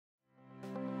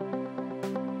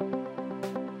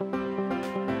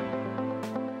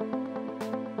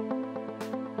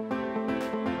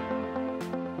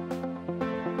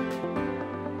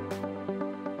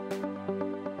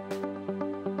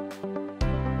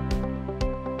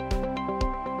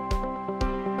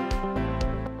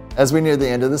As we near the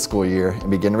end of the school year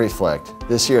and begin to reflect,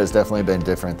 this year has definitely been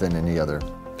different than any other.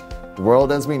 The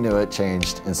world as we knew it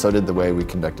changed, and so did the way we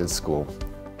conducted school.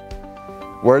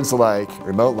 Words like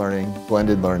remote learning,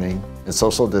 blended learning, and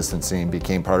social distancing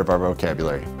became part of our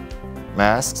vocabulary.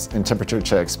 Masks and temperature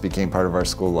checks became part of our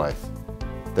school life.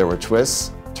 There were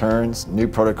twists, turns, new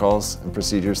protocols, and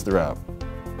procedures throughout.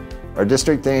 Our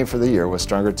district theme for the year was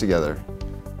Stronger Together.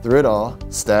 Through it all,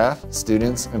 staff,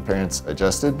 students, and parents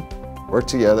adjusted, worked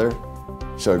together,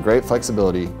 showed great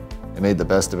flexibility, and made the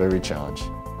best of every challenge.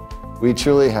 We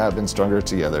truly have been stronger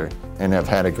together and have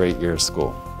had a great year of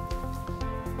school.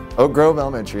 Oak Grove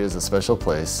Elementary is a special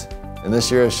place, and this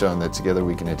year has shown that together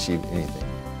we can achieve anything.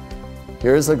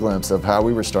 Here is a glimpse of how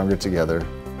we were stronger together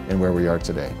and where we are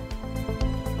today.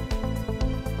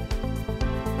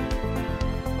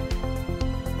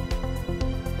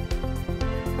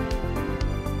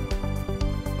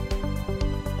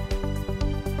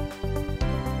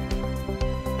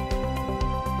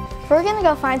 We're going to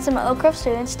go find some Oak Grove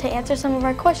students to answer some of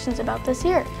our questions about this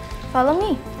year. Follow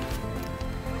me.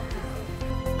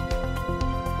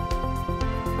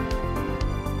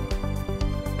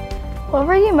 What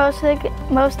were you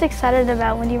most excited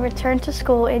about when you returned to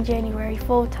school in January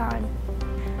full time?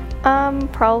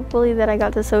 Probably that I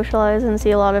got to socialize and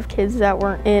see a lot of kids that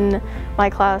weren't in my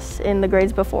class in the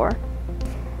grades before.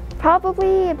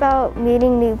 Probably about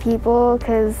meeting new people,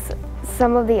 because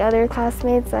some of the other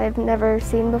classmates I've never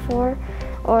seen before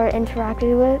or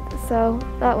interacted with, so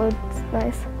that was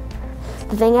nice.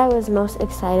 The thing I was most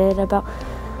excited about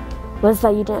was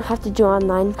that you didn't have to do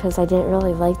online, because I didn't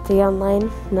really like the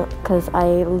online, because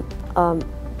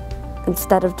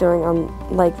instead of doing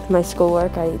my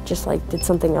schoolwork, I just did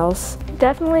something else.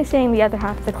 Definitely seeing the other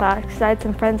half of the class, because I had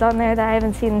some friends on there that I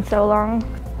haven't seen in so long.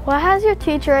 What has your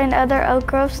teacher and other Oak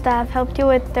Grove staff helped you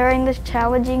with during this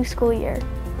challenging school year?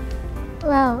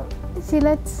 Well, she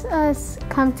lets us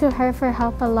come to her for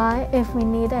help a lot if we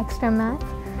need extra math.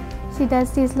 She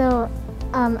does these little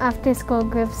after-school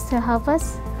groups to help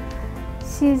us.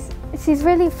 She's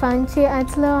really fun. She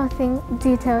adds little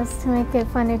details to make it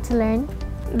funner to learn.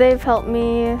 They've helped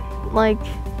me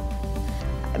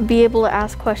be able to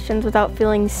ask questions without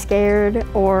feeling scared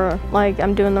or like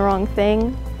I'm doing the wrong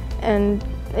thing, and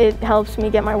it helps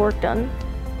me get my work done.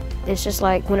 It's just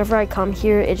whenever I come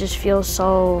here, it just feels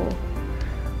so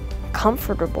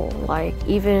comfortable.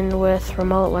 Even with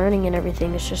remote learning and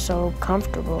everything, it's just so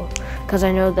comfortable, because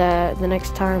I know that the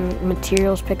next time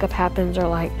materials pickup happens, or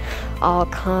I'll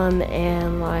come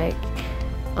and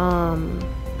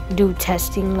do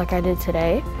testing like I did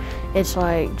today, it's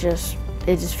it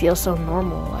just feels so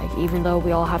normal. Even though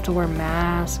we all have to wear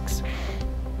masks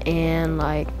and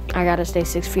I gotta stay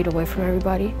 6 feet away from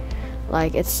everybody,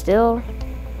 it's still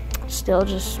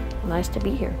just nice to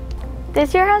be here.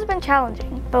 This year has been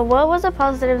challenging, but what was a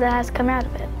positive that has come out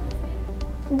of it?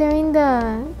 During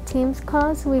the Teams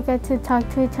calls, we get to talk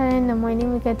to each other in the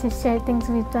morning. We get to share things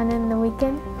we've done in the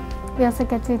weekend. We also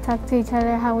get to talk to each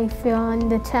other how we feel on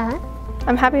the chat.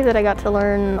 I'm happy that I got to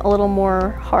learn a little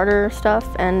more harder stuff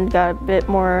and got a bit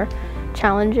more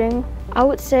challenging. I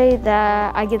would say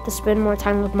that I get to spend more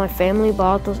time with my family,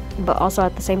 but also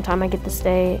at the same time I get to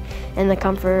stay in the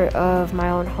comfort of my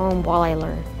own home while I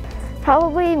learn.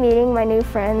 Probably meeting my new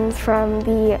friends from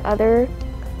the other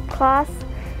class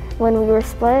when we were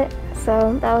split,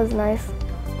 so that was nice.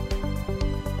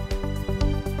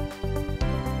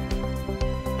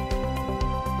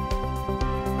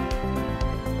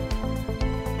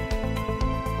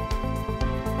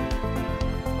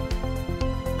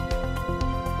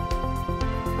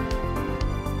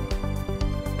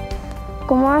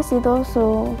 ¿Cómo ha sido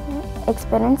su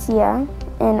experiencia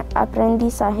en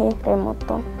aprendizaje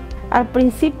remoto? Al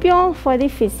principio fue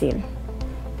difícil.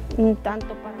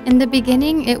 In the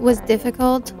beginning, it was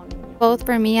difficult, both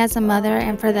for me as a mother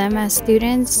and for them as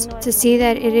students, to see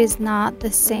that it is not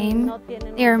the same.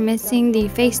 They are missing the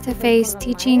face-to-face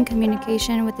teaching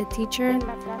communication with the teacher.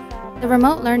 The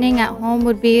remote learning at home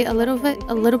would be a little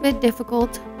bit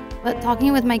difficult, but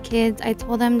talking with my kids, I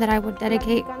told them that I would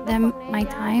dedicate them my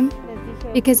time,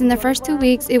 because in the first 2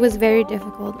 weeks it was very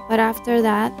difficult, but after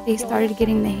that they started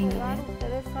getting the hang of it.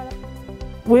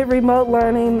 With remote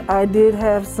learning, I did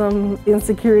have some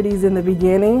insecurities in the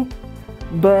beginning,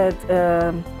 but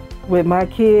with my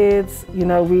kids,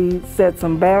 we set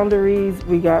some boundaries,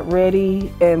 we got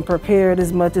ready and prepared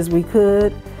as much as we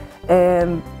could,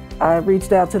 and I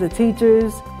reached out to the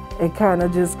teachers and kind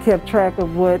of just kept track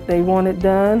of what they wanted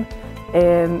done.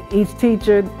 And each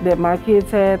teacher that my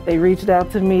kids had, they reached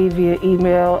out to me via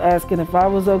email asking if I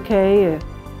was okay and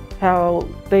how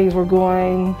things were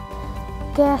going.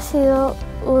 ¿Qué ha sido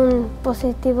un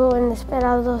positivo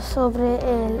inesperado sobre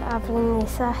el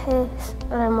aprendizaje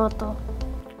remoto.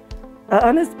 An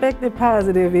unexpected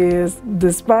positive is,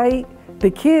 despite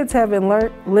the kids having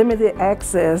limited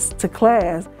access to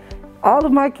class, all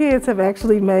of my kids have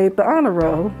actually made the honor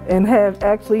roll and have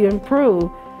actually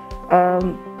improved.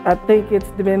 I think it's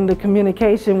been the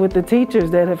communication with the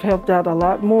teachers that have helped out a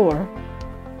lot more.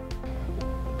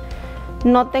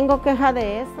 No tengo queja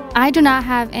de eso. I do not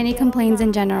have any complaints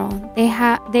in general.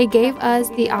 They gave us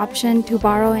the option to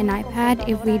borrow an iPad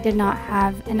if we did not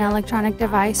have an electronic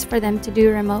device for them to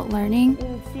do remote learning.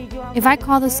 If I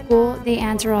call the school, they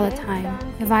answer all the time.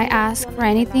 If I ask for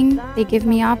anything, they give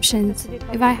me options.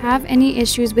 If I have any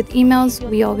issues with emails,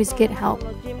 we always get help.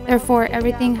 Therefore,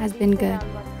 everything has been good.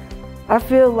 I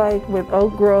feel like with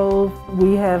Oak Grove,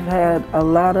 we have had a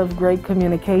lot of great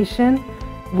communication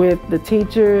with the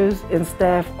teachers and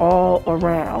staff all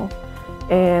around.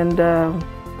 And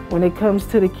when it comes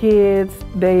to the kids,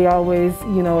 they always,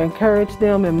 encourage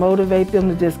them and motivate them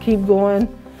to just keep going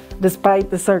despite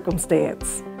the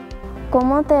circumstance.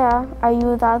 ¿Cómo te ha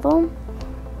ayudado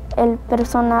el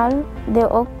personal de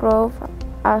Oak Grove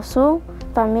a su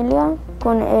familia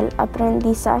con el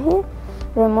aprendizaje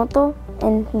remoto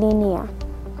en línea?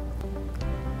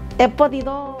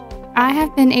 I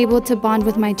have been able to bond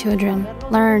with my children,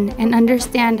 learn, and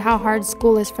understand how hard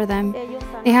school is for them.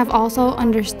 They have also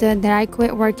understood that I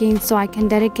quit working so I can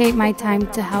dedicate my time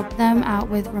to help them out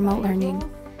with remote learning.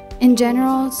 In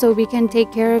general, so we can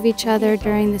take care of each other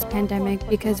during this pandemic,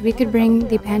 because we could bring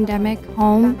the pandemic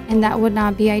home and that would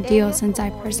not be ideal since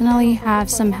I personally have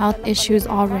some health issues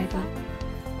already.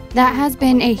 That has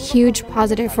been a huge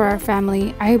positive for our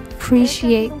family. I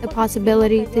appreciate the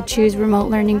possibility to choose remote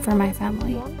learning for my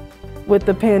family. With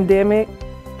the pandemic,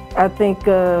 I think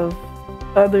of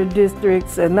other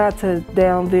districts, and not to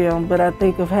down them, but I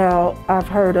think of how I've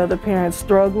heard other parents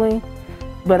struggling,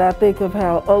 but I think of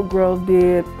how Oak Grove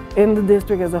did, and the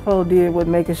district as a whole did, with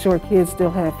making sure kids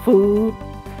still have food,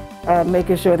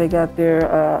 making sure they got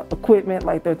their equipment,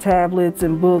 like their tablets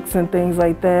and books and things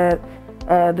like that.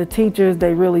 The teachers,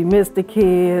 they really missed the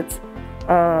kids.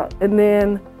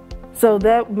 So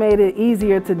that made it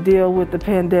easier to deal with the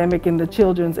pandemic and the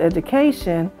children's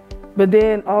education. But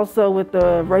then also with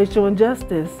the racial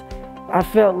injustice, I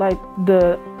felt like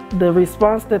the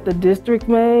response that the district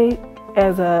made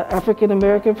as an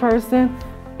African-American person,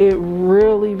 it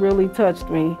really, really touched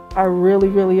me. I really,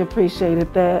 really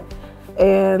appreciated that.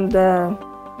 And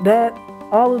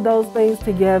all of those things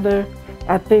together,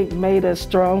 I think made us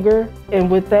stronger. And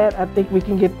with that, I think we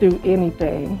can get through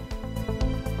anything.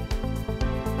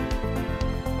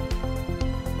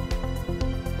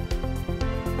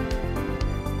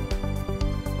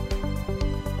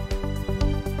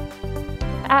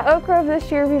 At Oak Grove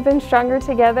this year, we've been stronger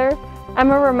together.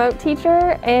 I'm a remote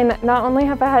teacher, and not only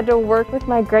have I had to work with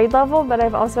my grade level, but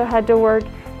I've also had to work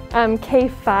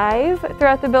K-5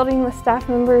 throughout the building with staff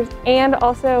members, and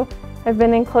also I've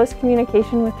been in close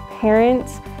communication with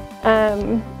parents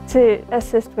to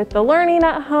assist with the learning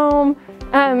at home.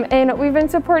 And we've been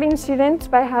supporting students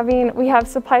by we have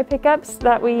supply pickups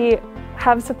that we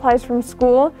have supplies from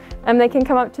school. They can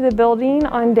come up to the building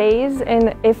on days,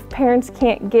 and if parents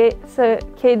can't get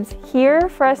kids here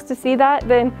for us to see that,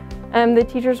 then the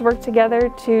teachers work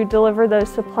together to deliver those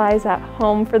supplies at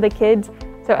home for the kids,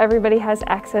 so everybody has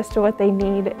access to what they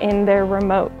need in their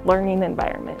remote learning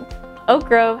environment. Oak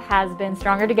Grove has been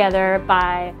stronger together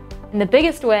by, in the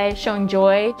biggest way, showing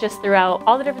joy just throughout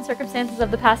all the different circumstances of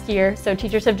the past year. So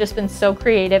teachers have just been so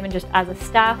creative, and just as a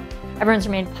staff, everyone's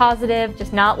remained positive,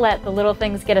 just not let the little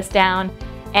things get us down,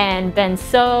 and been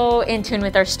so in tune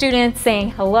with our students,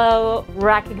 saying hello,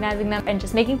 recognizing them, and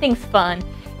just making things fun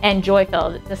and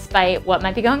joy-filled despite what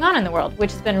might be going on in the world,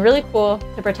 which has been really cool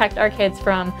to protect our kids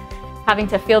from having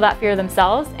to feel that fear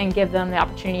themselves and give them the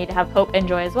opportunity to have hope and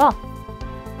joy as well.